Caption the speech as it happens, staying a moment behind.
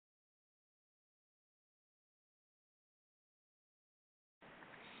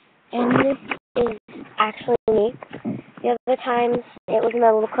And this is actually me. The other times, it was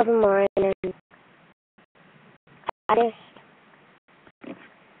my little cousin Lauren, and I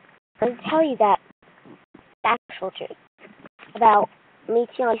want to tell you that the actual truth about me,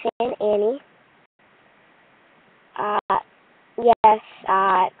 TeeonKneeFan, Annie. Yes,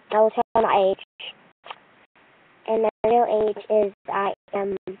 I will tell you my age, and my real age is I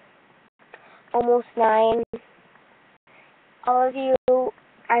am almost 9. All of you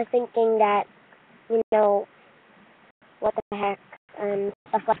are thinking that, what the heck, and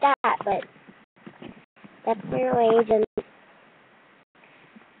stuff like that, but that's my real age, and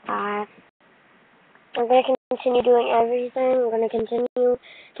I'm going to continue doing everything. I'm going to continue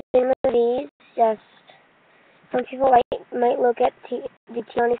doing these. Just some people might look at the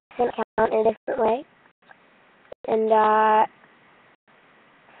TeeonKneeFan account in a different way, and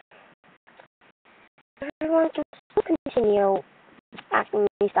everyone can still continue asking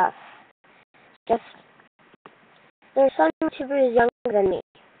me stuff. Just there's some YouTubers younger than me,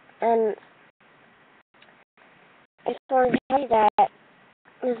 and I just want to tell you that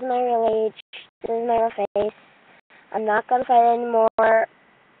this is my real age, this is my real face. I'm not gonna fight anymore. I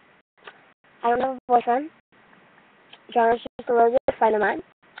don't have a boyfriend. John is just a really good friend of mine.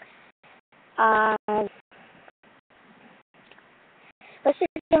 Let's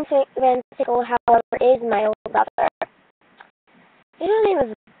just take a look, however, is my older brother. His name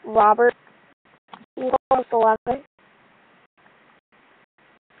is Robert. He's almost 11.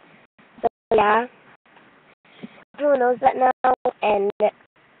 So, yeah. Everyone knows that now, and I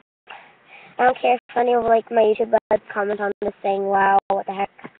don't care if any of, my YouTube buds comment on this saying, wow, what the heck.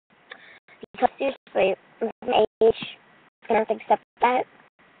 Because, seriously, with my age, I'm going to have to accept that.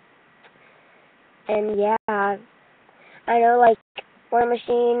 And, yeah, I know, War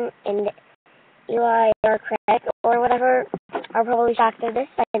Machine and Eli or Craig or whatever are probably shocked at this.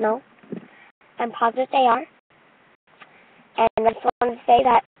 I know. I'm positive they are. And I just wanted to say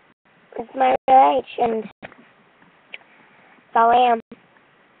that it's my real age, and that's all I am.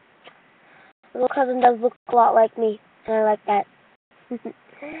 My little cousin does look a lot like me, and I like that.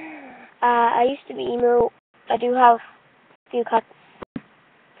 I used to be emo. I do have a few cuts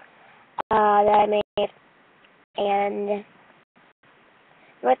that I made, and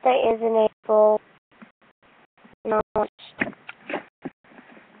my birthday is in April.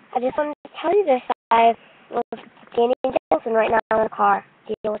 I just wanted to tell you this. I was Danny and Jensen right now in the car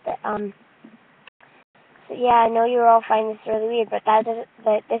to deal with it. So yeah, I know you're all finding this really weird, but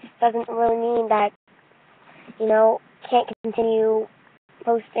this doesn't really mean that can't continue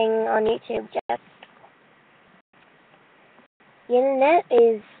posting on YouTube. Just the internet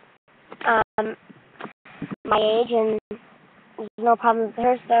is my age, and there's no problem with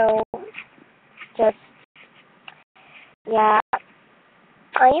her. So just yeah,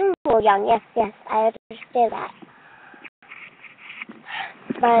 I am a little young. Yes, I understand that.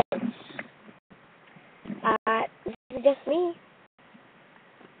 But this is just me,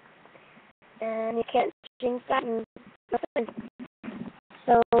 and you can't change that. And nothing.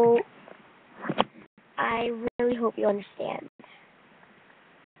 So I really hope you understand.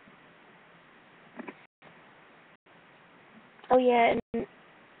 Oh yeah, and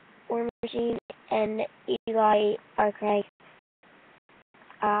War Machine and Eli are Craig.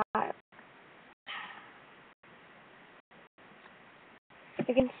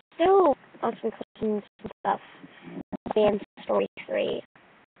 You can still ask me questions and stuff. Band Story 3.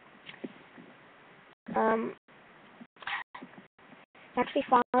 It's actually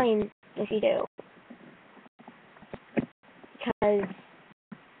fine if you do. Because,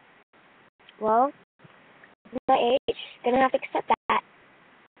 well, at my age, gonna have to accept that.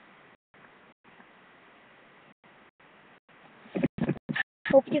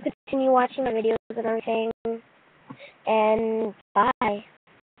 Hope you continue watching my videos and everything. And bye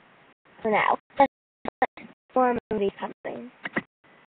for now. More movies coming.